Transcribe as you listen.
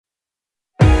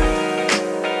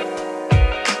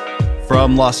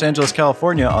From Los Angeles,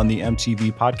 California on the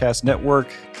MTV Podcast Network,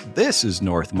 this is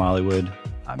North Mollywood.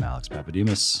 I'm Alex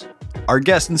Papademos. Our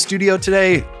guest in the studio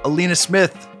today, Alena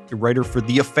Smith, a writer for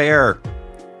The Affair.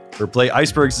 Her play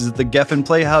Icebergs is at the Geffen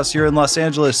Playhouse here in Los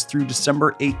Angeles through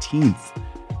December 18th.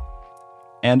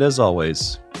 And as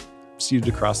always,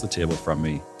 seated across the table from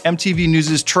me, MTV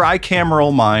News'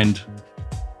 tricameral mind,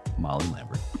 Molly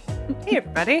Lambert. Hey,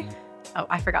 everybody. Oh,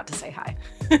 I forgot to say hi.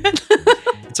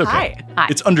 It's okay. Hi.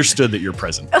 It's understood that you're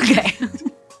present. Okay.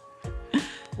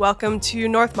 Welcome to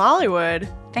North Mollywood.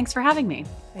 Thanks for having me.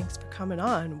 Thanks for coming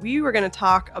on. We were going to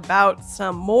talk about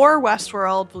some more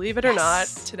Westworld, believe it or not,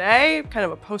 today. Kind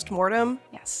of a post-mortem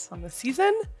on the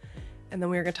season. And then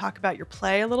we were going to talk about your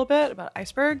play a little bit, about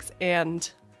Icebergs.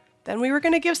 And then we were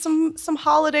going to give some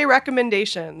holiday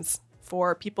recommendations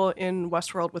for people in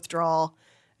Westworld withdrawal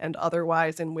and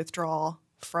otherwise in withdrawal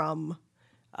from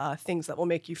things that will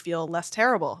make you feel less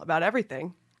terrible about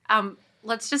everything.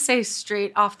 Let's just say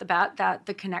straight off the bat that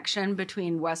the connection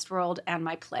between Westworld and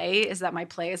my play is that my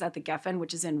play is at the Geffen,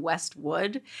 which is in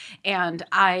Westwood. And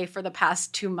I, for the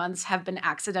past 2 months, have been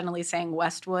accidentally saying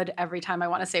Westwood every time I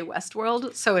want to say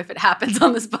Westworld. So if it happens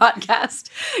on this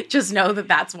podcast, just know that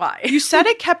that's why. You said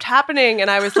it kept happening, and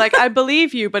I was like, I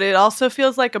believe you, but it also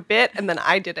feels like a bit, and then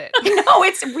I did it. No,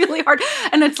 it's really hard.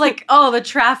 And it's like, oh, the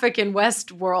traffic in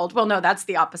Westworld. Well, no, that's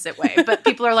the opposite way. But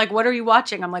people are like, what are you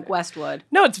watching? I'm like, Westwood.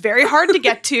 No, it's very hard to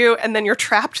get to, and then you're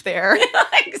trapped there.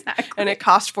 Exactly. And it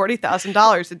costs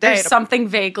 $40,000 a day. There's something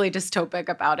vaguely dystopic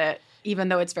about it, even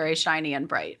though it's very shiny and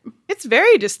bright. It's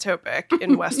very dystopic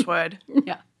in Westwood.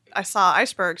 Yeah. I saw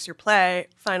Icebergs, your play,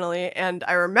 finally, and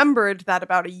I remembered that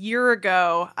about a year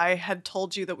ago, I had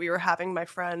told you that we were having my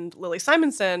friend Lily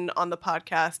Simonson on the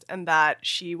podcast, and that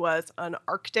she was an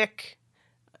Arctic.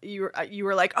 You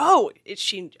were like, oh, is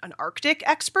she an Arctic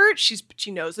expert? She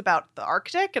knows about the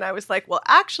Arctic, and I was like, well,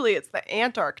 actually, it's the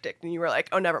Antarctic, and you were like,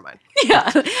 oh, never mind.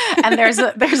 Yeah, and there's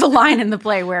a line in the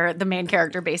play where the main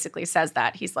character basically says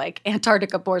that he's like,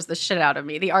 Antarctica bores the shit out of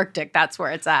me. The Arctic, that's where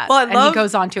it's at. Well, and he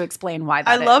goes on to explain why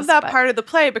that is. I love that part of the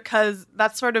play because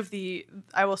that's sort of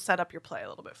I will set up your play a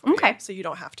little bit for you, so you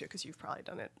don't have to because you've probably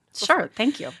done it before. Sure,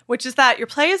 thank you. Which is that your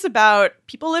play is about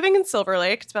people living in Silver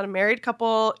Lake. It's about a married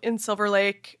couple in Silver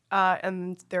Lake.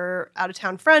 And their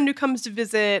out-of-town friend who comes to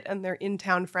visit, and their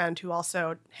in-town friend who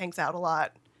also hangs out a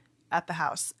lot at the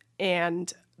house.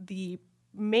 And the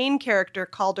main character,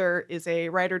 Calder, is a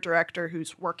writer-director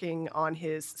who's working on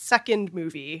his second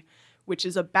movie, which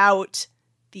is about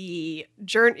the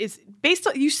journey. Is based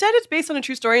on. You said it's based on a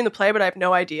true story in the play, but I have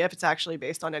no idea if it's actually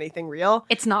based on anything real.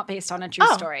 It's not based on a true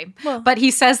story, well. But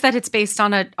he says that it's based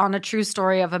on a true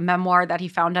story of a memoir that he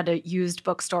found at a used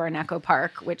bookstore in Echo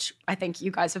Park, which I think you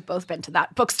guys have both been to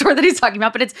that bookstore that he's talking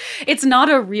about. But it's not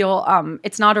a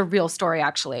real story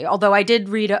actually. Although I did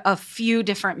read a few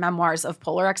different memoirs of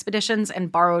polar expeditions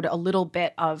and borrowed a little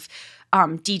bit of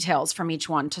details from each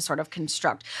one to sort of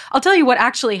construct. I'll tell you what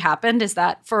actually happened is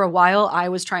that for a while I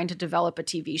was trying to develop a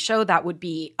TV show that would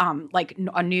be like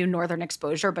a new Northern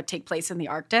Exposure but take place in the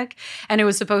Arctic. And it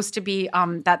was supposed to be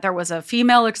that there was a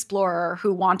female explorer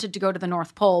who wanted to go to the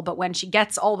North Pole, but when she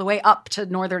gets all the way up to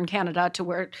Northern Canada to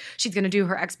where she's going to do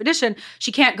her expedition,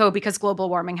 she can't go because global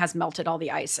warming has melted all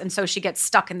the ice. And so she gets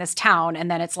stuck in this town, and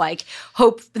then it's like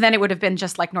then it would have been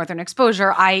just like Northern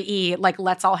Exposure, i.e. like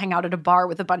let's all hang out at a bar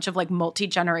with a bunch of like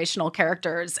multi-generational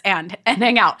characters and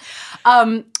hang out.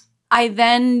 I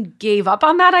then gave up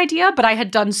on that idea, but I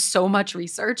had done so much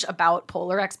research about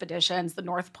polar expeditions, the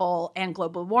North Pole, and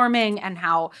global warming, and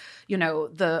how,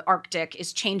 the Arctic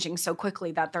is changing so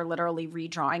quickly that they're literally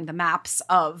redrawing the maps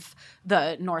of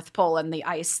the North Pole and the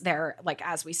ice there, like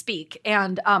as we speak.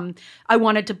 And I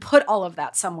wanted to put all of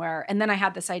that somewhere. And then I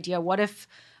had this idea, what if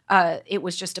it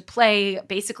was just a play,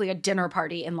 basically a dinner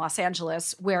party in Los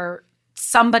Angeles where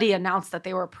somebody announced that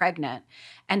they were pregnant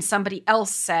and somebody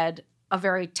else said a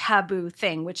very taboo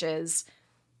thing, which is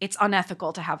it's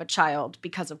unethical to have a child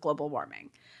because of global warming.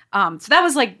 So that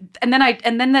was like, and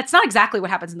then that's not exactly what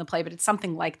happens in the play, but it's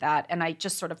something like that. And I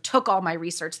just sort of took all my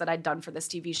research that I'd done for this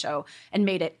TV show and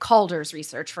made it Calder's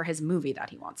research for his movie that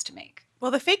he wants to make. Well,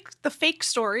 the fake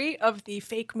story of the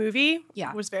fake movie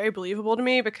was very believable to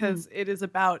me because it is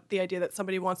about the idea that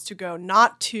somebody wants to go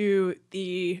not to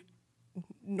the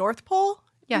North Pole.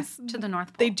 Yes, to the North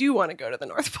Pole. They do want to go to the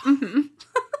North Pole. Mm-hmm.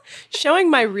 Showing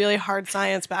my really hard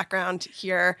science background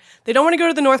here. They don't want to go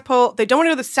to the North Pole. They don't want to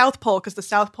go to the South Pole because the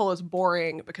South Pole is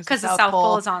boring because the South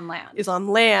Pole is on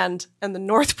land. And the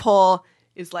North Pole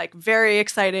is like very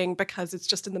exciting because it's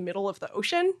just in the middle of the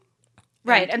ocean.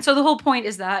 Right. And so the whole point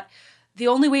is that the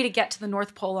only way to get to the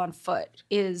North Pole on foot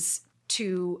is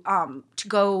to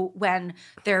go when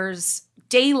there's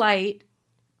daylight,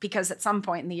 because at some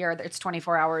point in the year it's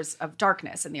 24 hours of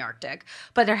darkness in the Arctic,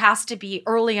 but there has to be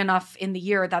early enough in the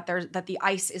year that the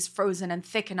ice is frozen and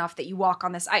thick enough that you walk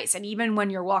on this ice. And even when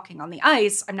you're walking on the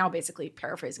ice, I'm now basically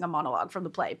paraphrasing a monologue from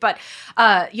the play, but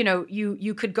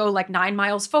you could go like 9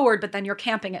 miles forward, but then you're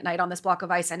camping at night on this block of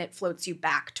ice and it floats you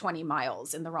back 20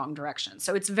 miles in the wrong direction.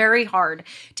 So it's very hard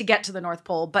to get to the North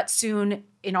Pole, but soon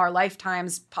in our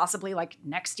lifetimes, possibly like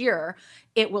next year,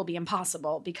 it will be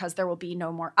impossible because there will be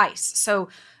no more ice. So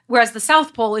whereas the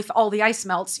South Pole, if all the ice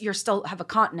melts, you still have a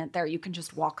continent there. You can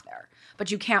just walk there. But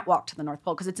you can't walk to the North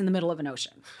Pole because it's in the middle of an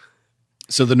ocean.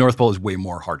 So the North Pole is way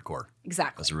more hardcore.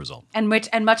 Exactly. As a result. And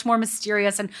much more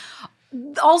mysterious. And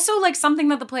also, like, something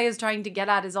that the play is trying to get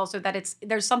at is also that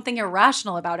there's something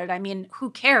irrational about it. I mean, who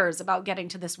cares about getting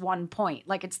to this one point?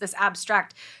 Like, it's this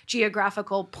abstract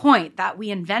geographical point that we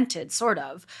invented, sort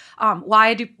of.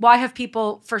 Why have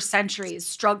people for centuries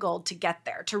struggled to get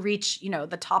there, to reach,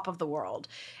 the top of the world?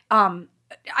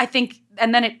 I think,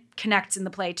 and then it connects in the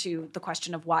play to the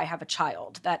question of why have a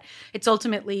child, that it's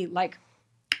ultimately like,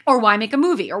 or why make a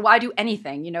movie, or why do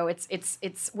anything? It's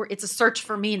a search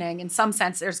for meaning. In some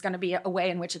sense, there's going to be a way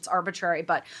in which it's arbitrary,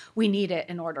 but we need it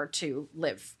in order to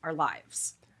live our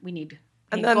lives. We need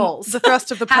goals. The thrust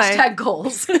of the play. #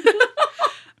 goals.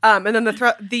 And then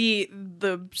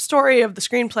the story of the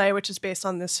screenplay, which is based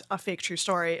on this fake true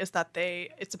story, is that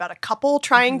it's about a couple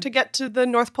trying to get to the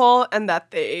North Pole and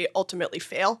that they ultimately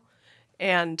fail,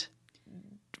 and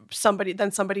somebody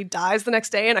dies the next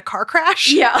day in a car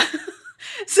crash. Yeah.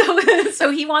 So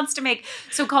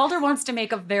Calder wants to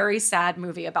make a very sad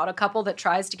movie about a couple that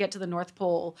tries to get to the North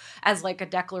Pole as like a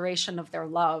declaration of their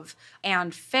love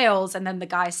and fails. And then the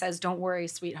guy says, "Don't worry,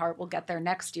 sweetheart, we'll get there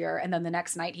next year." And then the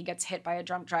next night he gets hit by a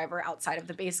drunk driver outside of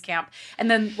the base camp. And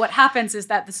then what happens is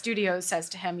that the studio says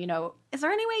to him, "Is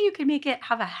there any way you could make it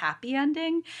have a happy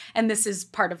ending?" And this is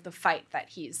part of the fight that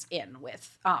he's in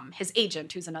with his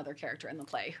agent, who's another character in the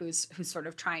play, who's sort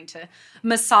of trying to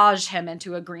massage him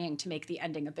into agreeing to make the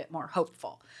ending a bit more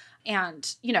hopeful.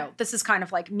 And, this is kind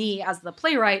of like me as the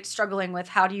playwright struggling with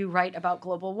how do you write about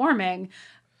global warming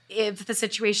if the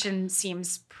situation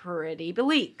seems pretty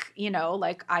bleak,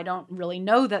 like I don't really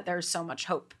know that there's so much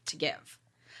hope to give,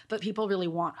 but people really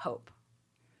want hope.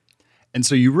 And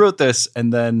so you wrote this,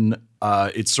 and then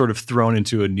it's sort of thrown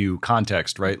into a new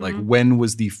context, right? Mm-hmm. Like, when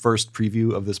was the first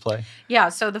preview of this play? Yeah,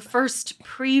 so the first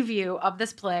preview of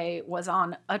this play was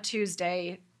on a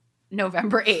Tuesday,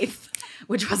 November 8th,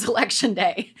 which was Election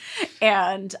Day.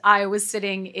 And I was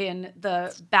sitting in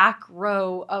the back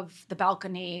row of the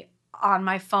balcony on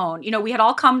my phone. We had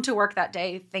all come to work that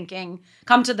day thinking,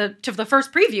 come to the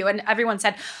first preview, and everyone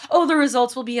said, "Oh, the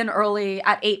results will be in early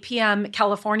at 8 p.m.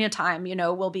 California time.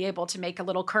 We'll be able to make a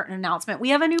little curtain announcement. We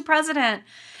have a new president."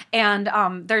 And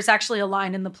there's actually a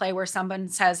line in the play where someone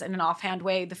says in an offhand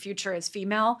way, "The future is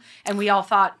female." And we all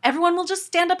thought everyone will just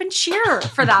stand up and cheer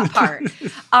for that part.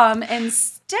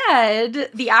 Instead,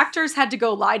 the actors had to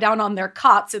go lie down on their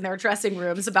cots in their dressing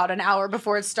rooms about an hour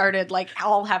before it started, like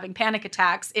all having panic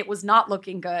attacks. It was not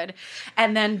looking good.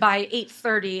 And then by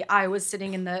 8:30, I was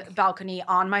sitting in the balcony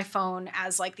on my phone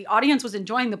as like the audience was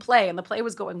enjoying the play and the play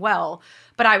was going well.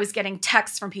 But I was getting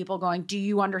texts from people going, "Do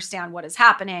you understand what is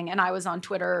happening?" And I was on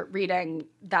Twitter reading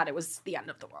that it was the end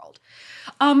of the world.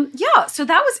 So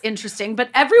that was interesting. But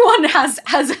everyone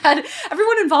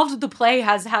everyone involved with the play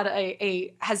has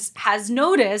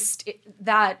noticed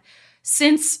that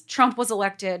since Trump was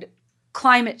elected,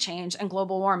 climate change and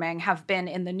global warming have been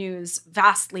in the news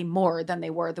vastly more than they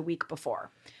were the week before.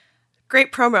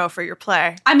 Great promo for your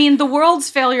play. I mean, the world's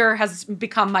failure has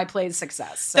become my play's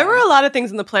success. So. There were a lot of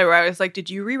things in the play where I was like, "Did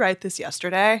you rewrite this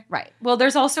yesterday?" Right. Well,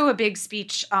 there's also a big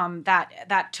speech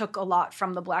that took a lot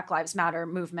from the Black Lives Matter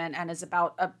movement and is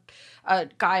about a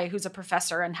guy who's a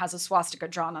professor and has a swastika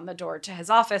drawn on the door to his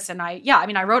office. And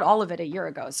I wrote all of it a year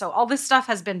ago. So all this stuff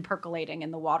has been percolating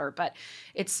in the water, but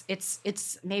it's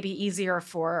maybe easier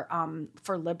for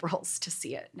liberals to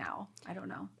see it now. I don't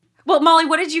know. Well, Molly,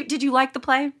 did you like the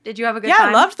play? Did you have a good time? Yeah,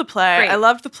 I loved the play. Great. I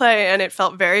loved the play, and it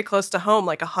felt very close to home,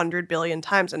 like 100 billion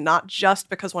times, and not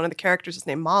just because one of the characters is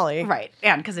named Molly. Right,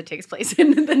 and because it takes place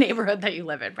in the neighborhood that you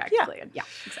live in, practically. Yeah,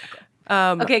 exactly.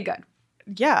 Okay, good.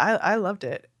 Yeah, I loved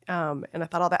it, and I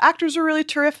thought all the actors were really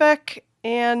terrific,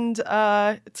 and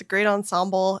it's a great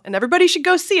ensemble, and everybody should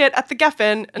go see it at the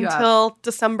Geffen until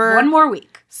December. One more week.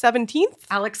 17th.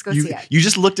 Alex, go see it. You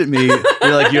just looked at me.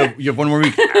 You're like, you have one more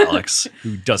week. Alex,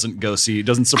 who doesn't go see,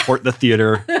 doesn't support the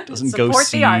theater, doesn't go see. Support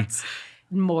the arts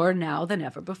more now than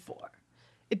ever before.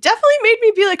 It definitely made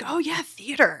me be like, "Oh yeah,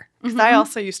 theater." Because I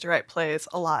also used to write plays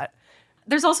a lot.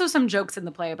 There's also some jokes in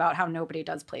the play about how nobody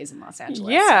does plays in Los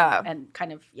Angeles. Yeah. And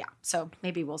kind of, so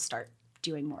maybe we'll start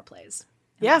doing more plays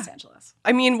in Yeah. Los Angeles.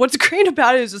 I mean, what's great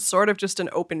about it is it's sort of just an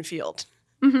open field.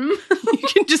 Mm-hmm. You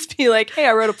can just be like, hey,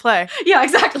 I wrote a play. Yeah,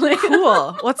 exactly.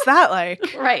 Cool. What's that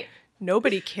like? Right.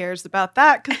 Nobody cares about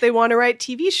that because they want to write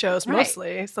TV shows Right.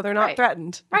 mostly, so they're not Right.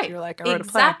 threatened. If Right. you're like, I wrote a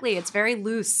play. Exactly. It's very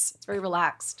loose. It's very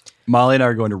relaxed. Molly and I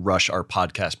are going to rush our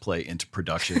podcast play into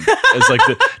production as like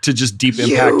to just deep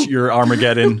impact your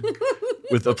Armageddon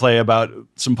with a play about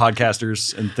some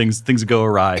podcasters and things that go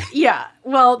awry. Yeah.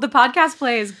 Well, the podcast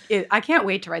play I can't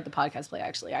wait to write the podcast play,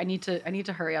 actually. I need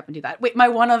to hurry up and do that. Wait, my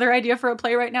one other idea for a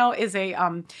play right now is a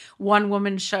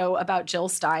one-woman show about Jill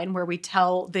Stein where we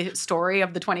tell the story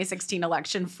of the 2016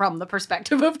 election from the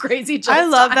perspective of crazy Jill Stein. I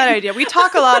love that idea. We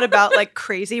talk a lot about like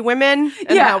crazy women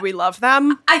and how we love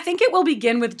them. I think it will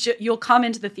begin with you'll come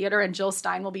into the theater and Jill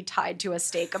Stein will be tied to a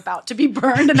stake about to be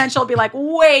burned, and then she'll be like,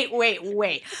 wait.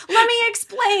 Let me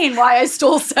explain why I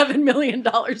stole $7 million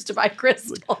to buy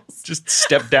crystals. Just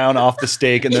step down off the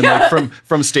stake, and then like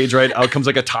from stage right out comes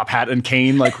like a top hat and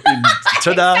cane, like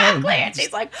ta-da! Exactly. And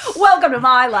she's like, welcome to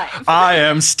my life. I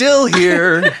am still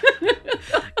here.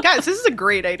 Guys, this is a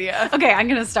great idea. Okay, I'm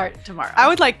gonna start tomorrow. I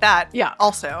would like that. Yeah.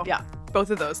 Also. Yeah. Both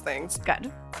of those things.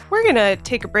 Good. We're going to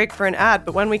take a break for an ad,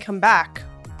 but when we come back,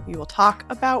 we will talk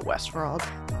about Westworld.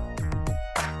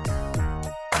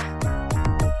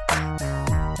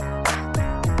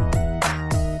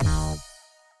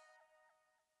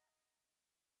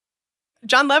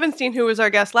 John Levinstein, who was our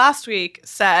guest last week,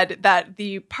 said that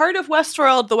the part of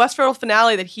Westworld, the Westworld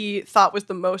finale that he thought was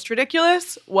the most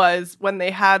ridiculous was when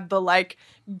they had the like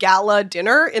gala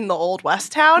dinner in the old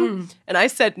West town. And I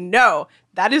said, no,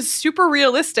 that is super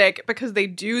realistic because they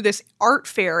do this art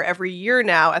fair every year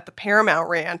now at the Paramount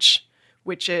Ranch,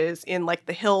 which is in like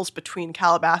the hills between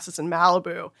Calabasas and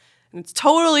Malibu. And it's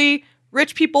totally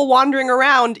rich people wandering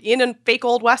around in a fake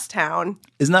old West town.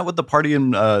 Isn't that what the party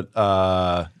in,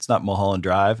 it's not Mulholland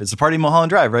Drive. It's the party in Mulholland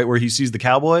Drive, right? Where he sees the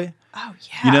cowboy. Oh,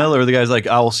 yeah. You know, or the guy's like,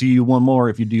 I will see you one more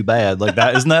if you do bad. Like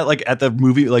that. Isn't that like at the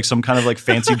movie, like some kind of like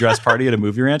fancy dress party at a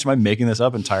movie ranch? Am I making this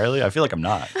up entirely? I feel like I'm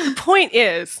not. The point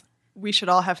is, we should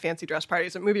all have fancy dress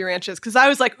parties at movie ranches because I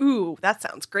was like, ooh, that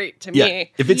sounds great to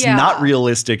me. If it's not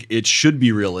realistic, it should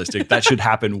be realistic. That should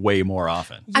happen way more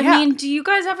often. I mean, do you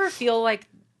guys ever feel like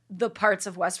the parts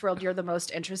of Westworld you're the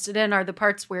most interested in are the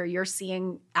parts where you're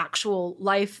seeing actual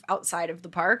life outside of the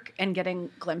park and getting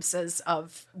glimpses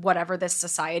of whatever this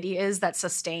society is that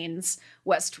sustains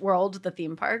Westworld, the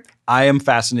theme park? I am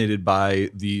fascinated by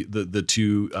the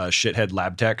two shithead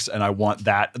lab techs, and I want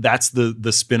that. That's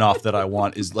the spin-off that I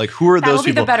want. Is like, who are that those will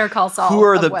be people? the Better Call Saul who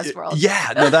are of the Westworld.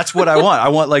 Yeah, no, that's what I want. I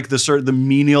want like the sort of the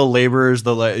menial laborers,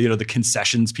 the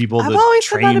concessions people. I've the always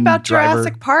said that train about driver.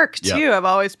 Jurassic Park too. Yep. I've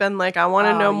always been like, I want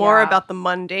to know more yeah. about the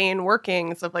mundane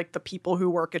workings of like the people who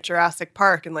work at Jurassic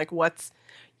Park and like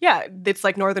it's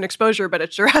like Northern Exposure, but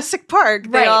at Jurassic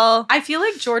Park. They all. I feel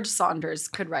like George Saunders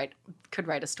could write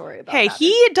a story about Hey, that.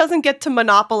 he doesn't get to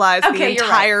monopolize the Okay, you're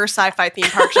entire sci-fi theme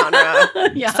park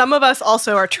genre. Yeah. Some of us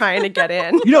also are trying to get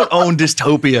in. You don't own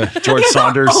dystopia, George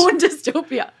Saunders. own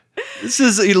dystopia. This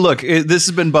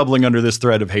has been bubbling under this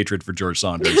thread of hatred for George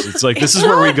Saunders. It's like this is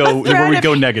where we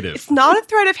go negative. It's not a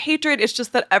thread of hatred. It's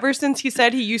just that ever since he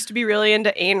said he used to be really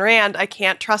into Ayn Rand, I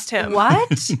can't trust him.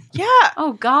 What? Yeah.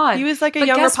 Oh, God. He was like a but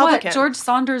young guess Republican. What? George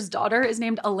Saunders' daughter is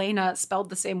named Alena, spelled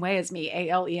the same way as me,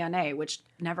 Alena, which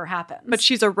never happens. But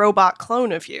she's a robot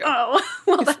clone of you. Oh,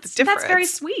 well, That's that's very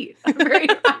sweet. I'm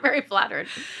very flattered.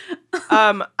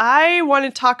 I want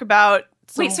to talk about.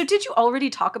 Wait, so did you already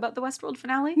talk about the Westworld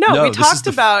finale? No, we this is talked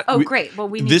about. Oh, great. Well,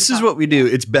 we need This to is talk. what we do.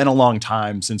 It's been a long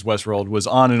time since Westworld was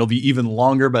on, and it'll be even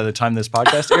longer by the time this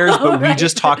podcast airs, but we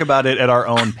just talk about it at our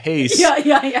own pace.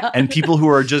 Yeah. And people who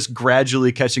are just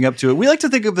gradually catching up to it. We like to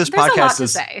think of this There's a podcast lot to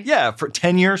as say. for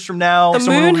 10 years from now, the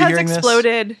someone moon will be has hearing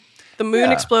exploded. The moon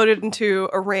Yeah. exploded into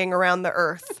a ring around the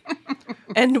Earth,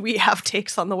 and we have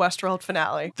takes on the Westworld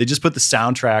finale. They just put the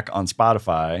soundtrack on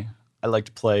Spotify. I like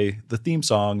to play the theme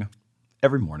song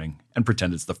every morning and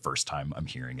pretend it's the first time I'm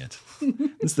hearing it.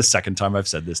 It's the second time I've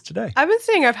said this today. I've been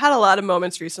saying I've had a lot of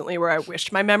moments recently where I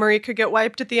wish my memory could get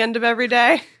wiped at the end of every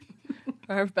day.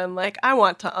 I've been like, I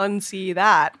want to unsee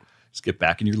that. Just get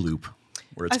back in your loop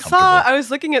where it's I comfortable. I was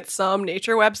looking at some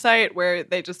nature website where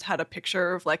they just had a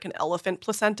picture of like an elephant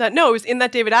placenta. No, it was in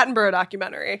that David Attenborough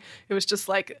documentary. It was just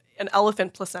like an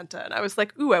elephant placenta. And I was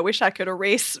like, ooh, I wish I could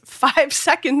erase 5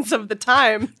 seconds of the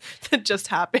time that just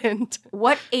happened.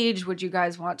 What age would you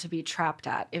guys want to be trapped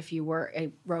at if you were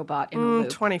a robot in a loop?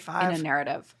 25. In a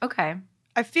narrative. Okay.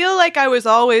 I feel like I was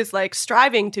always like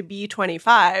striving to be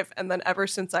 25. And then ever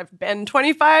since I've been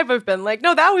 25, I've been like,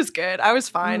 no, that was good. I was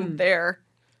fine there.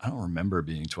 I don't remember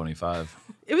being 25.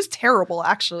 It was terrible,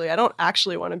 actually. I don't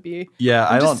actually want to be. Yeah,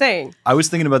 I'm just saying. I was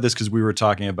thinking about this because we were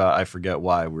talking about, I forget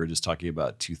why, we were just talking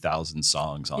about 2000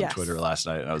 songs on Yes. Twitter last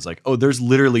night. And I was like, oh, there's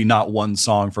literally not one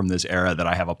song from this era that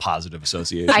I have a positive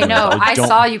association I know. with. I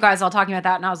saw you guys all talking about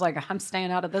that, and I was like, I'm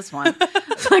staying out of this one.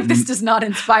 Like, this does not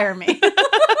inspire me.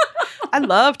 I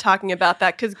love talking about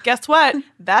that because guess what?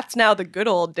 That's now the good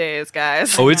old days,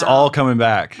 guys. Oh, it's all coming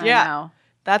back. Yeah. I know.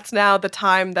 That's now the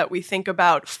time that we think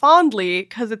about fondly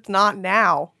because it's not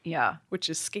now, Yeah. which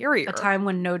is scarier. A time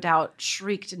when No Doubt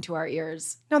shrieked into our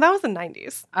ears. No, that was the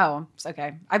 90s. Oh, it's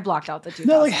okay. I blocked out the 2000s.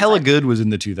 No, like Hella Good was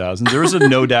in the 2000s. There was a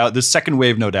No Doubt. The second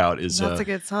wave No Doubt is That's a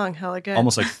good song. Hella good.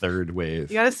 almost like third wave.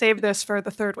 You got to save this for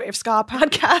the Third Wave Ska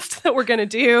podcast that we're going to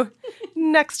do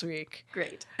next week.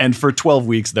 Great. And for 12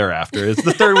 weeks thereafter. It's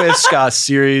the third wave ska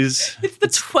series. It's the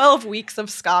 12 weeks of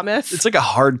Ska-miss. It's like a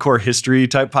hardcore history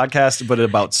type podcast, but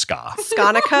about ska.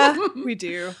 Skanica, we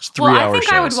do. It's Well, 3-hour I think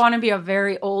shows. I would want to be a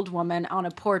very old woman on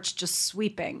a porch just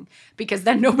sweeping because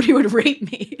then nobody would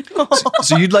rape me.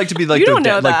 So you'd like to be like You the don't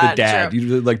know like the that. dad. True.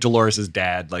 You'd like Dolores'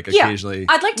 dad, like Yeah. occasionally.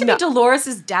 I'd like to No. be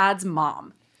Dolores' dad's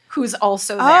mom, who's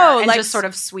also there Oh, and like just sort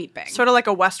of sweeping. Sort of like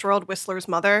a Westworld Whistler's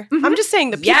mother. I'm just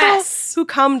saying the people Yes. who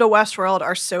come to Westworld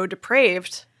are so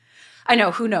depraved. I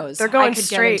know, who knows? They're going I could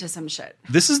straight. get into some shit.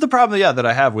 This is the problem, that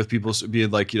I have with people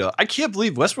being like, I can't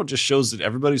believe Westworld just shows that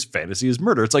everybody's fantasy is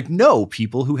murder. It's like, no,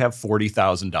 people who have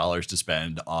 $40,000 to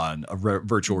spend on a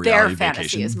virtual Their reality fantasy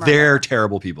vacation, is murder. they're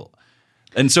terrible people.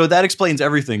 And so that explains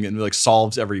everything and like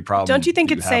solves every problem. Don't you think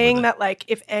that it's have with saying it. that like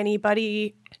if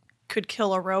anybody could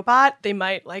kill a robot, they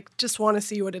might like just want to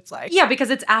see what it's like? Yeah, because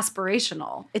it's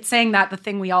aspirational. It's saying that the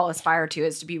thing we all aspire to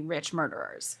is to be rich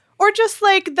murderers. Or just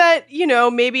like that,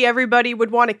 maybe everybody would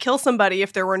want to kill somebody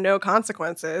if there were no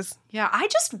consequences. Yeah,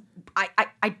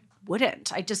 I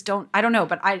wouldn't. I just don't. I don't know,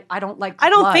 but I don't like. I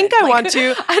don't blood. think I Like, want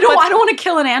to. I don't want to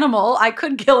kill an animal. I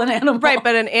could kill an animal. Right,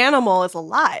 but an animal is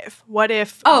alive. What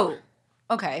if... Oh,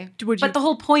 okay. Would you- But the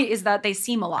whole point is that they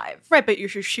seem alive. Right, but you're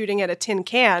shooting at a tin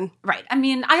can. Right. I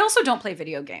mean, I also don't play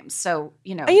video games, so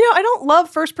I don't love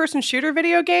first-person shooter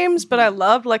video games, but I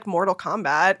love like Mortal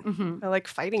Kombat. I like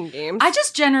fighting games. I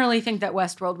just generally think that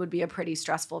Westworld would be a pretty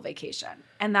stressful vacation,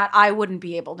 and that I wouldn't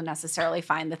be able to necessarily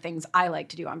find the things I like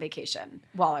to do on vacation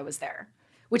while I was there,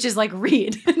 which is like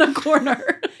read in a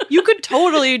corner. You could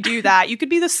totally do that. You could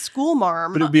be the school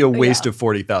marm. But it'd be a waste of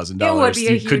 $40,000. It would be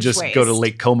a You could huge just go to waste.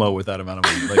 Lake Como with that amount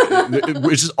of money,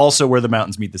 which is also where the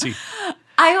mountains meet the sea.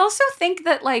 I also think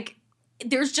that like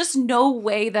there's just no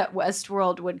way that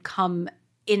Westworld would come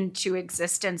into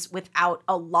existence without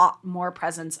a lot more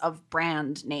presence of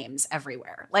brand names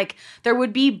everywhere. Like there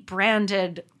would be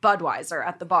branded Budweiser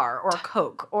at the bar or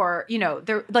Coke or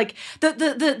there like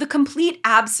the complete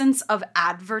absence of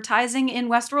advertising in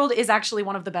Westworld is actually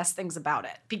one of the best things about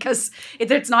it because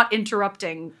it's not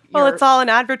interrupting. Well, it's all an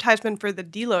advertisement for the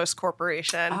Delos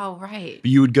Corporation. Oh, right.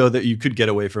 But you would go that you could get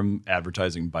away from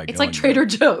advertising by It's going like Trader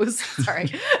Joe's.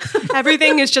 Sorry.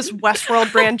 Everything is just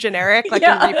Westworld brand generic, like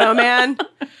Yeah. in Repo Man.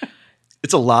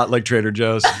 It's a lot like Trader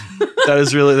Joe's.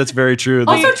 That's very true.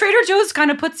 Also, Trader Joe's kind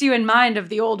of puts you in mind of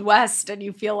the Old West, and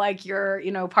you feel like you're,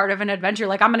 part of an adventure.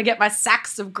 Like, I'm going to get my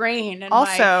sacks of grain and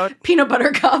Also- my peanut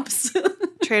butter cups.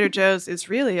 Trader Joe's is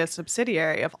really a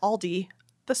subsidiary of Aldi,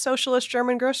 the socialist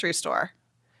German grocery store.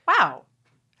 Wow.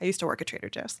 I used to work at Trader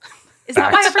Joe's. Is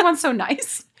that why everyone's so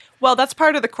nice? Well, that's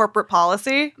part of the corporate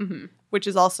policy, which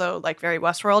is also like very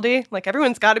Westworldy. Like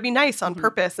everyone's got to be nice on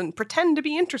purpose and pretend to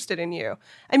be interested in you.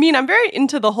 I mean, I'm very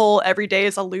into the whole every day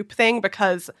is a loop thing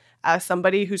because as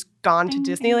somebody who's gone to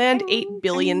Disneyland 8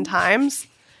 billion times,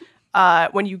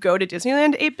 when you go to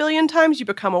Disneyland 8 billion times, you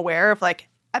become aware of like,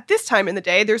 at this time in the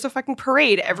day, there's a fucking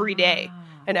parade every day.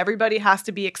 And everybody has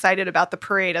to be excited about the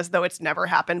parade as though it's never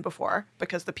happened before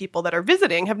because the people that are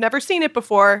visiting have never seen it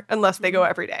before unless they go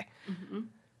every day.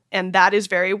 And that is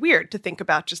very weird to think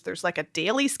about. Just there's like a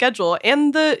daily schedule.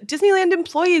 And the Disneyland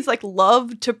employees like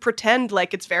love to pretend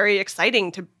like it's very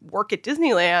exciting to work at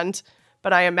Disneyland.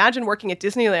 But I imagine working at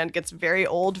Disneyland gets very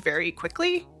old very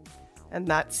quickly. And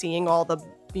that seeing all the,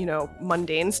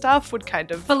 mundane stuff would kind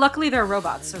of... But luckily they're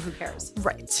robots, so who cares?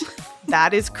 Right.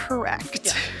 That is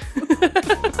correct.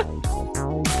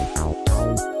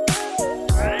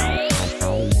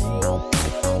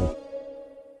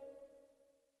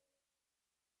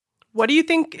 What do you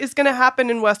think is going to happen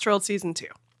in Westworld Season 2?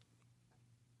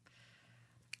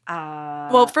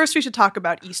 Well, first we should talk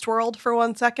about Eastworld for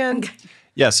 1 second.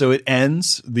 Yeah, so it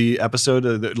ends the episode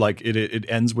it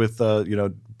ends with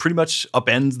pretty much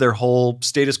upends their whole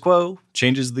status quo,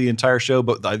 changes the entire show.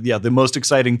 But the most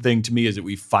exciting thing to me is that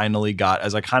we finally got,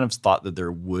 as I kind of thought that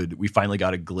we finally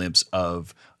got a glimpse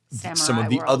of some of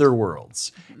the other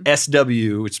worlds.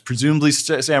 SW, which is presumably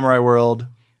Samurai World.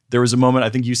 There was a moment, I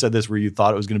think you said this, where you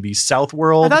thought it was going to be South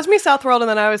World. I thought it was going to be South World, and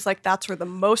then I was like, that's where the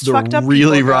most fucked up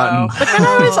really people rotten. go. But then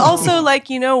I was also like,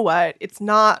 you know what? It's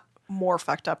not more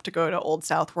fucked up to go to Old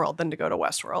South World than to go to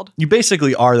Westworld. You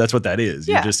basically are. That's what that is.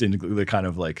 Yeah. You're just in the kind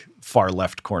of like far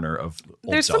left corner of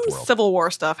Old There's South some World. Civil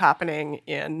War stuff happening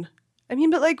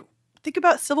but like, think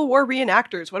about Civil War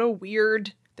reenactors. What a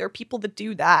weird, there are people that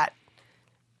do that.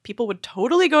 People would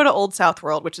totally go to Old South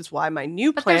World, which is why my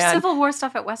new But plan. there's Civil War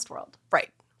stuff at Westworld. Right.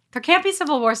 There can't be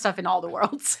Civil War stuff in all the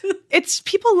worlds. It's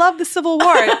people love the Civil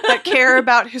War that care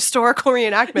about historical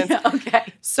reenactments. Yeah,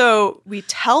 okay. So we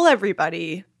tell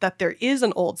everybody that there is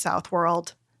an Old South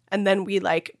World, and then we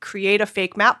like create a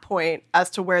fake map point as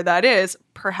to where that is,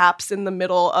 perhaps in the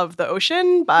middle of the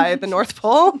ocean by the North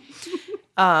Pole.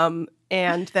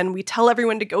 And then we tell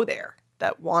everyone to go there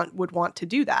that would want to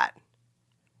do that.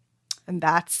 And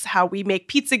that's how we make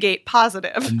Pizzagate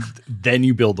positive. And then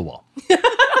you build the wall.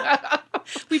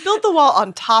 We build the wall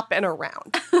on top and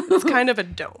around. It's kind of a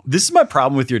dome. This is my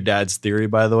problem with your dad's theory,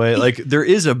 by the way. Like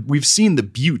we've seen the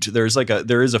Butte. There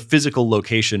is a physical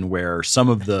location where some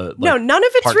of the No, none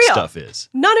of it's park real. stuff is.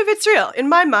 None of it's real. In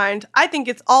my mind, I think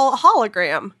it's all a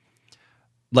hologram.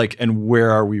 Like, and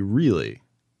where are we really?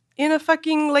 In a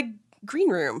fucking like green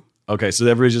room. Okay, so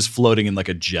everybody's just floating in like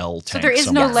a gel tank. So there is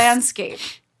somewhere. no landscape.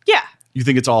 Yeah. You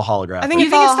think it's all holographic? I think You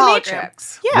it's think all it's the hologram.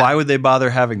 Matrix? Yeah. Why would they bother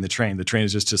having the train? The train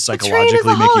is just to The train is a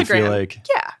psychologically make you feel hologram. like.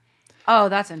 Yeah. Oh,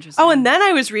 that's interesting. Oh, and then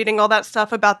I was reading all that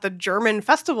stuff about the German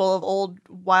festival of old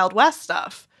Wild West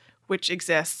stuff, which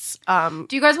exists. Do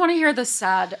you guys want to hear the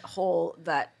sad hole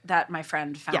that my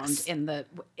friend found Yes. in the?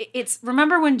 It's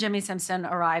remember when Jimmy Simpson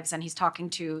arrives and he's talking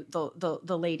to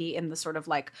the lady in the sort of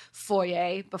like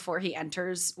foyer before he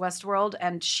enters Westworld,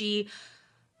 and she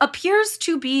appears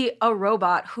to be a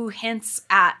robot who hints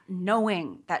at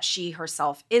knowing that she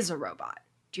herself is a robot.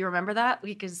 Do you remember that?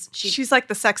 Because She's like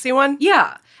the sexy one.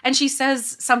 yeah. And she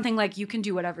says something like, you can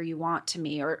do whatever you want to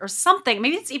me or something.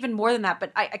 Maybe it's even more than that,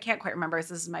 but I can't quite remember.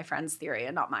 This is my friend's theory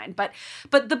and not mine. But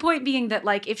the point being that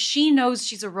like, if she knows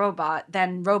she's a robot,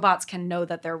 then robots can know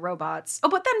that they're robots. Oh,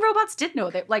 but then robots did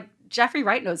know that. Like Jeffrey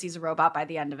Wright knows he's a robot by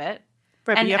the end of it.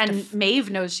 Right, but you have And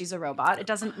Maeve knows she's a robot. It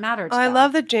doesn't matter to I them.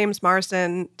 love that James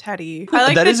Marsden, Teddy. I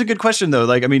like That is a good question, though.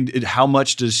 Like, I mean, how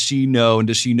much does she know, and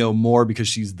does she know more because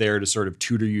she's there to sort of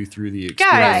tutor you through the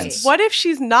experience? Guys, what if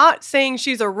she's not saying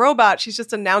she's a robot? She's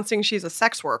just announcing she's a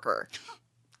sex worker.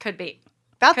 Could be.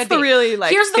 That's Could the be. really like.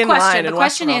 Here's the thin line question. in The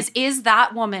question Westworld. is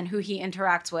that woman who he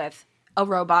interacts with a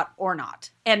robot or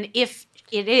not? And if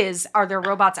it is, are there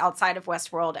robots outside of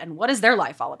Westworld, and what is their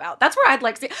life all about? That's where I'd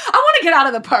like to see. I want to get out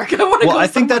of the park. I want to Well, go I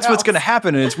think that's somewhere what's going to else.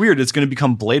 happen, and it's weird. It's going to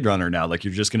become Blade Runner now. Like,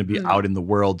 you're just going to be out in the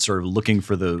world sort of looking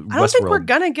for the I don't think Westworld. we're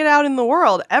gonna get out in the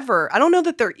world ever. I don't know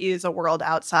that there is a world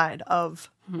outside of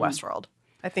Westworld.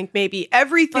 I think maybe But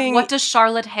everything. what does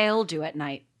Charlotte Hale do at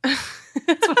night?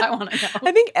 That's what I want to know.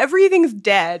 I think everything's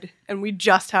dead, and we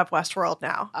just have Westworld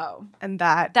now. Oh, And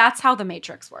that, that's how The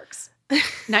Matrix works.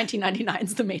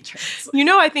 1999's The Matrix.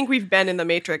 I think we've been in the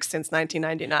Matrix since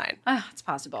 1999. It's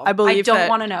possible. I believe I don't that-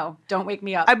 want to know. Don't wake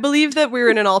me up. I believe that we're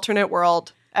in an alternate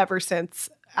world ever since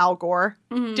Al Gore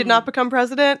did not become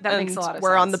president. That and makes a lot of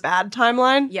we're on sense. the bad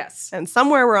timeline. yes. And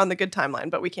somewhere we're on the good timeline,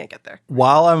 but we can't get there.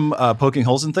 While I'm poking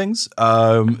holes in things,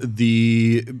 I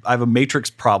have a Matrix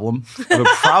problem. I have a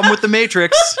problem with the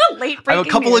Matrix. Late I have a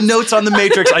breaking couple of news. notes on the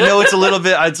Matrix. I know it's a little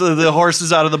bit, the horse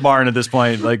is out of the barn at this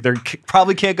point. Like, they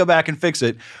probably can't go back and fix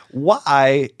it.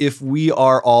 Why, if we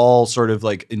are all sort of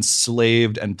like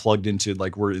enslaved and plugged into,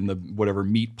 like, we're in the whatever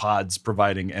meat pods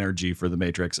providing energy for the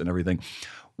Matrix and everything,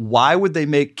 why would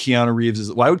Keanu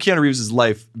Reeves'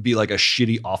 life be like a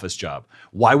shitty office job?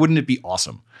 Why wouldn't it be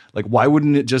awesome? Like, why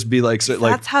wouldn't it just be like,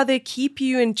 That's how they keep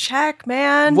you in check,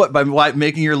 man. what, by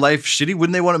making your life shitty?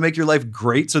 Wouldn't they want to make your life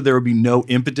great so there would be no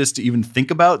impetus to even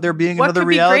think about there being What another could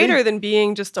reality? be greater than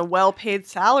being just a well-paid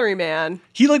salary man?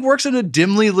 He like works in a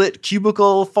dimly lit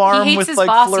cubicle farm He hates with his like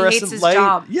boss, he fluorescent hates his light.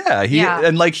 job. Yeah,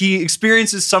 and like he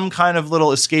experiences some kind of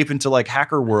little escape into like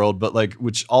hacker world, but like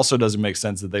which also doesn't make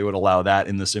sense that they would allow that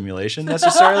in the simulation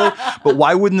necessarily. But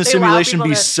why wouldn't the They allow simulation people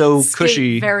be to so skate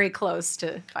cushy? very close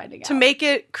to finding out. To make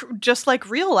it just like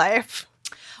real life.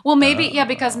 Well, maybe,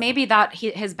 because maybe that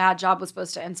his bad job was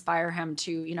supposed to inspire him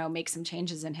to, make some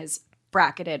changes in his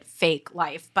bracketed fake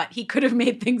life, but he could have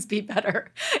made things be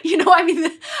better.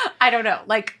 I don't know.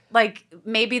 Like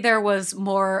maybe there was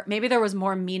more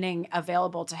meaning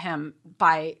available to him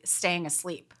by staying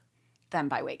asleep. than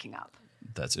by waking up.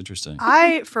 That's interesting.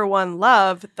 I, for one,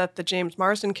 love that the James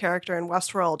Marsden character in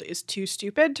Westworld is too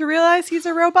stupid to realize he's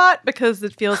a robot, because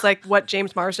it feels like what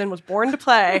James Marsden was born to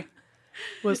play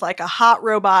was like a hot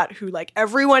robot who like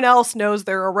everyone else knows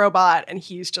they're a robot, and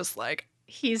he's just like,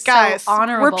 He's guys, so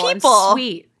honorable we're and people.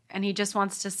 sweet, and he just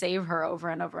wants to save her over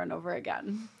and over and over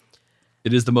again.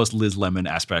 It is the most Liz Lemon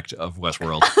aspect of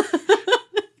Westworld.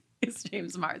 It's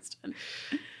James Marsden.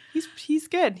 He's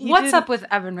good. What's up with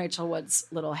Evan Rachel Wood's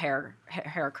little hair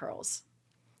curls?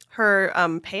 Her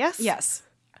payas? Yes.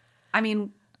 I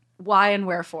mean, why and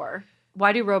wherefore?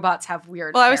 Why do robots have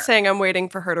weird Well, hair? I was saying I'm waiting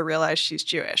for her to realize she's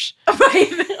Jewish.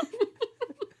 Right.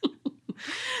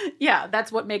 Yeah,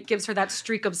 that's what gives her that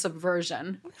streak of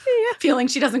subversion. Yeah. Feeling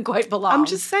she doesn't quite belong. I'm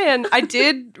just saying, I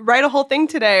did write a whole thing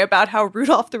today about how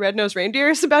Rudolph the Red-Nosed Reindeer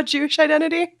is about Jewish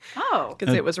identity. Oh.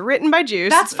 Because it was written by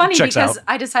Jews. That's funny Checks because out.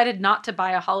 I decided not to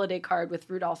buy a holiday card with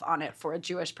Rudolph on it for a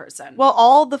Jewish person. Well,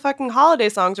 all the fucking holiday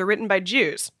songs are written by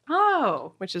Jews,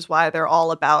 Oh. which is why they're all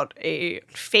about a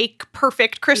fake,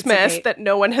 perfect Christmas Pizzagate. that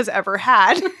no one has ever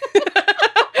had.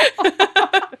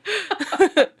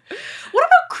 What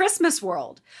about Christmas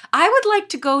World? I would like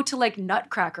to go to like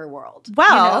Nutcracker World. Well,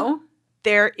 you know?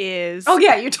 There is... Oh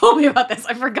yeah, you told me about this.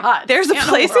 I forgot. There's a Santa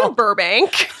place in World.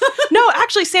 Burbank. No,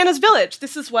 actually, Santa's Village.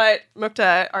 This is what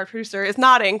Mukta, our producer, is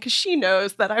nodding because she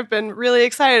knows that I've been really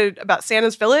excited about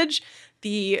Santa's Village.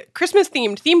 The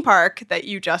Christmas-themed theme park that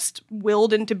you just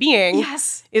willed into being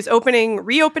Yes. is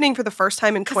reopening for the first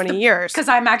time in 20 years. Because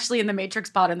I'm actually in the Matrix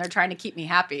pod and they're trying to keep me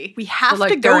happy. We have They're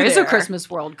to like, go there is a there. Christmas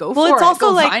World. Go Well, for it's it. also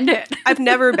Go like find it. I've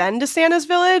never been to Santa's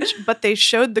Village, but they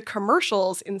showed the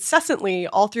commercials incessantly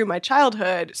all through my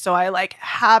childhood. So I like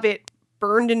have it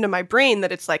burned into my brain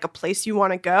that it's like a place you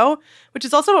want to go, which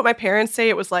is also what my parents say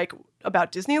it was like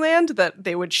about Disneyland, that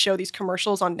they would show these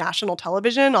commercials on national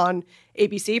television on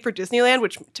ABC for Disneyland,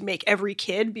 which to make every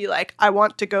kid be like, I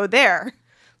want to go there.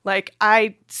 Like,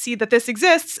 I see that this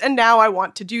exists and now I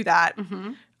want to do that.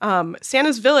 Mm-hmm.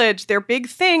 Santa's Village, their big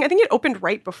thing, I think it opened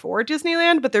right before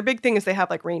Disneyland, but their big thing is they have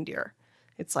like reindeer.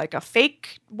 It's like a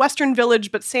fake Western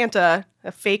village, but Santa,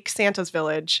 a fake Santa's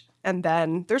village. And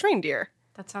then there's reindeer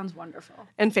That sounds wonderful.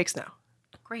 and fake snow.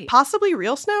 Great. Possibly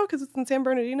real snow because it's in San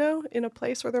Bernardino in a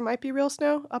place where there might be real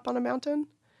snow up on a mountain.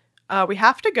 We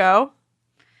have to go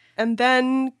and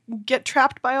then get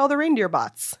trapped by all the reindeer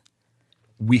bots.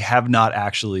 We have not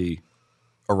actually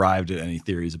arrived at any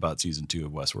theories about season 2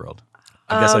 of Westworld.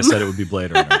 I guess I said it would be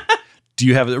Blade Runner. Do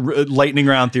you have a lightning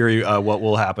round theory what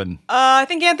will happen? I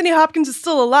think Anthony Hopkins is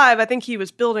still alive. I think he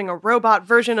was building a robot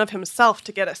version of himself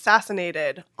to get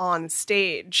assassinated on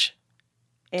stage.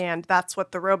 And that's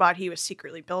what the robot he was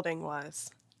secretly building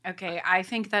was. Okay, I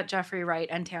think that Jeffrey Wright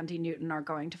and Tandy Newton are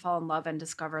going to fall in love and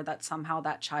discover that somehow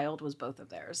that child was both of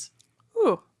theirs.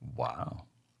 Ooh. Wow.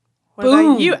 What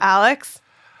about you, Alex?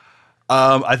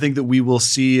 I think that we will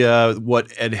see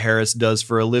what Ed Harris does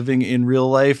for a living in real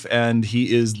life, and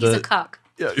he's He's a cuck.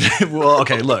 Well,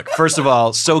 okay, look. First of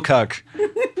all, so cuck.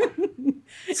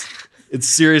 It's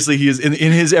seriously, he is in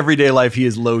his everyday life. He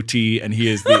is low T, and he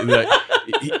is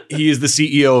he is the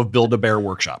CEO of Build-A-Bear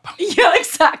Workshop. Yeah,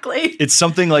 exactly. It's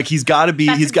something like he's got to be.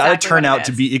 That's He's got to exactly turn what it out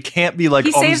to is. be. It can't be like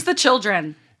He saves the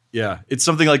children. Yeah, it's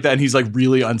something like that, and he's like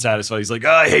really unsatisfied. He's like,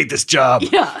 I hate this job.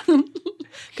 Yeah.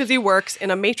 Because he works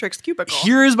in a Matrix cubicle.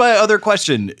 Here's my other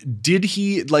question. Did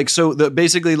he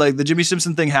basically the Jimmy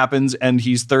Simpson thing happens and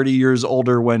he's 30 years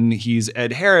older when he's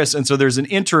Ed Harris. And so there's an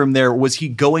interim there. Was he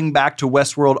going back to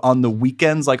Westworld on the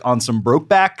weekends, like on some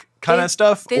Brokeback kind of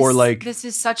stuff? This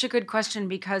is such a good question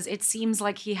because it seems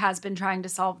like he has been trying to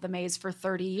solve the maze for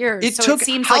 30 years. It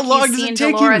seems how like long he's does it seen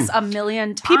take Dolores you? a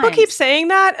million times. People keep saying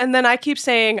that, and then I keep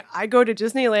saying I go to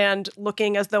Disneyland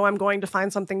looking as though I'm going to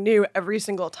find something new every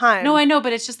single time. No, I know,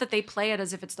 but it's just that they play it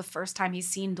as if it's the first time he's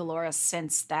seen Dolores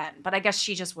since then. But I guess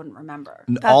she just wouldn't remember.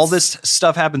 all this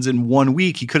stuff happens in 1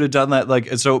 week. He could have done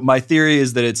that. So my theory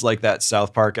is that it's like that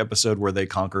South Park episode where they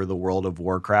conquer the world of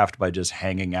Warcraft by just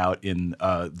hanging out in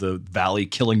the valley,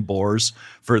 killing boars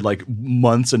for like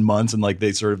months and months, and like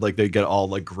they sort of like they get all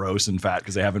like gross and fat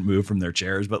because they haven't moved from their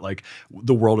chairs. But like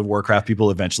the World of Warcraft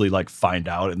people eventually like find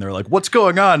out, and they're like, "What's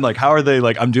going on? Like, how are they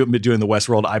like?" I'm doing the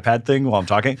Westworld iPad thing while I'm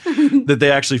talking. That they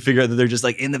actually figure out that they're just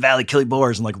like in the valley killing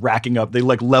boars and like racking up. They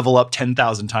like level up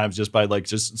 10,000 times just by like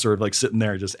just sort of like sitting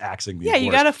there just axing these. Yeah,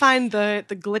 you boars. got to find the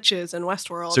glitches in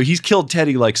Westworld. So he's killed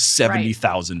Teddy like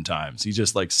 70,000 times. He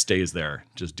just like stays there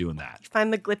just doing that.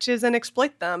 Find the glitches and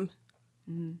exploit them.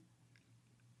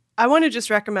 I want to just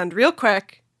recommend real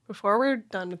quick before we're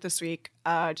done with this week,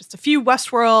 just a few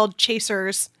Westworld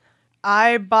chasers.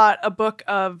 I bought a book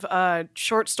of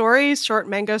short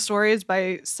manga stories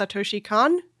by Satoshi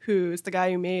Kon, who's the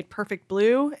guy who made Perfect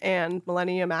Blue and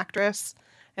Millennium Actress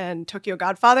and Tokyo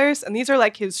Godfathers. And these are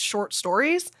like his short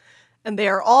stories. And they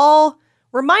are all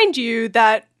remind you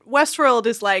that Westworld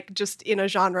is like just in a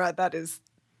genre that is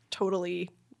totally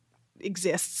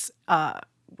exists,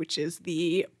 which is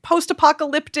the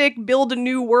post-apocalyptic build a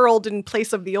new world in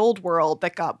place of the old world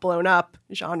that got blown up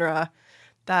genre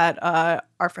that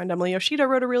our friend Emily Yoshida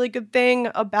wrote a really good thing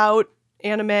about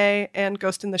anime and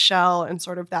Ghost in the Shell and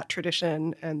sort of that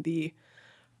tradition and the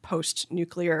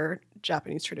post-nuclear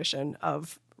Japanese tradition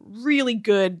of really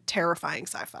good, terrifying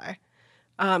sci-fi.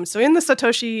 So in the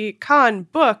Satoshi Kon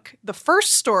book, the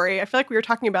first story, I feel like we were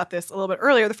talking about this a little bit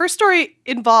earlier, the first story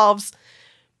involves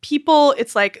people,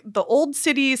 it's like the old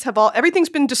cities everything's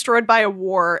been destroyed by a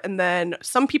war, and then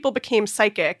some people became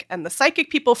psychic, and the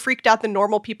psychic people freaked out the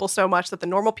normal people so much that the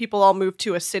normal people all moved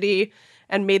to a city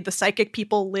and made the psychic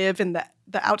people live in the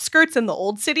outskirts in the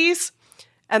old cities.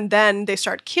 And then they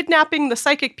start kidnapping the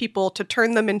psychic people to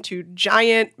turn them into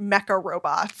giant mecha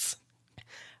robots.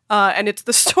 And it's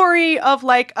the story of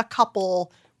like a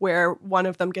couple where one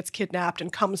of them gets kidnapped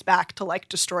and comes back to like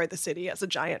destroy the city as a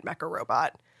giant mecha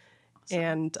robot.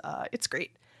 And it's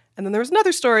great. And then there was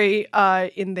another story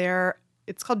in there.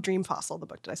 It's called Dream Fossil, the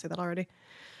book. Did I say that already?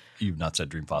 You've not said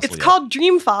Dream Fossil yet. It's called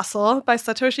Dream Fossil by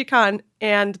Satoshi Kon.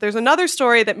 And there's another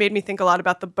story that made me think a lot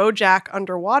about the BoJack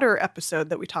Underwater episode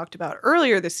that we talked about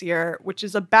earlier this year, which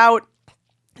is about,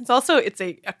 it's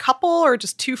a couple or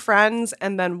just two friends.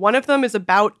 And then one of them is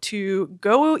about to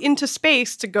go into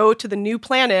space to go to the new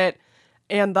planet.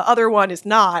 And the other one is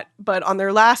not. But on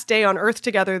their last day on Earth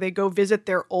together, they go visit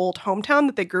their old hometown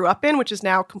that they grew up in, which is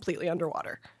now completely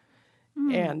underwater.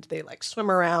 And they like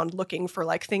swim around looking for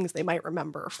like things they might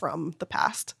remember from the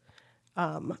past.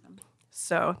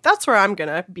 So that's where I'm going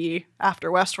to be after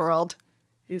Westworld,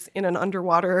 is in an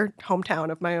underwater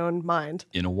hometown of my own mind.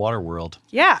 In a water world.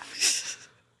 Yeah.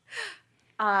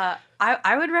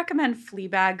 I would recommend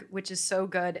Fleabag, which is so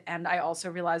good. And I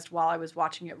also realized while I was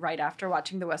watching it right after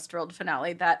watching the Westworld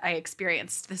finale that I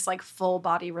experienced this like full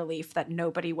body relief that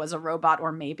nobody was a robot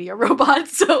or maybe a robot.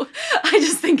 So I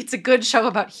just think it's a good show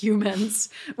about humans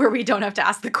where we don't have to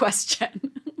ask the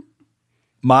question.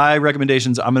 My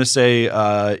recommendations, I'm going to say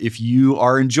if you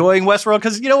are enjoying Westworld,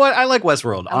 because you know what? I like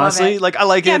Westworld, honestly. Like, I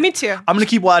like it. Yeah, me too. I'm going to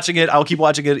keep watching it. I'll keep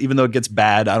watching it even though it gets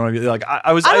bad. I don't like.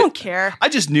 I don't care. I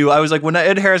just knew. I was like, when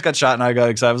Ed Harris got shot and I got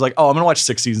excited, I was like, oh, I'm going to watch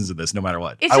 6 seasons of this no matter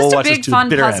what. It's just a big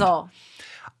fun puzzle.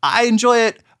 I enjoy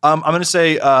it. I'm going to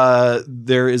say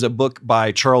there is a book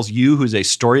by Charles Yu, who's a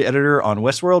story editor on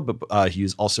Westworld, but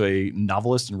he's also a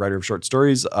novelist and writer of short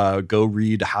stories. Go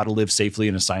read How to Live Safely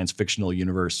in a Science Fictional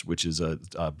Universe, which is a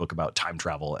book about time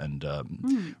travel and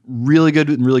really good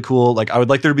and really cool. Like, I would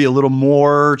like there to be a little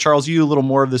more Charles Yu, a little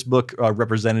more of this book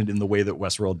represented in the way that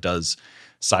Westworld does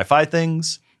sci-fi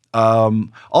things.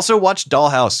 Also watch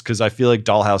Dollhouse, because I feel like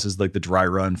Dollhouse is like the dry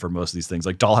run for most of these things.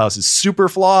 Like, Dollhouse is super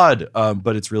flawed,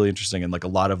 but it's really interesting. And like a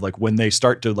lot of like when they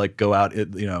start to like go out,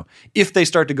 if they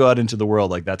start to go out into the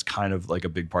world, like that's kind of like a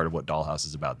big part of what Dollhouse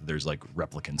is about. There's like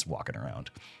replicants walking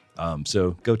around.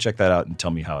 So go check that out and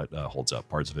tell me how it holds up.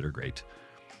 Parts of it are great.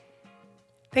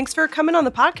 Thanks for coming on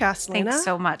the podcast, Alena. Thanks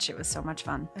so much. It was so much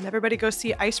fun. And everybody go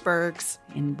see Icebergs.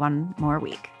 In one more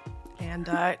week. And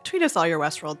tweet us all your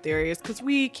Westworld theories, because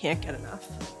we can't get enough.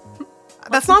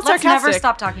 That's not sarcastic. Let's never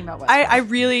stop talking about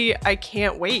Westworld. I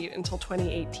can't wait until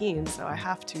 2018, so I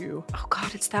have to. Oh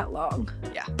God, it's that long.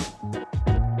 Yeah.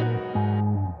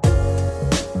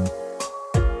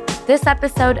 This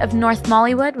episode of North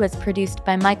Mollywood was produced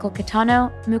by Michael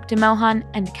Catano, Mukta Mohan,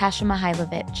 and Kasia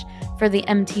Mihailovich for the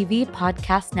MTV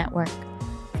Podcast Network.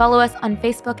 Follow us on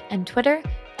Facebook and Twitter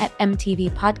at MTV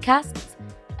Podcasts,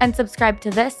 and subscribe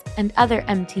to this and other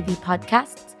MTV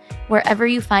podcasts wherever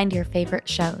you find your favorite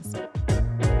shows.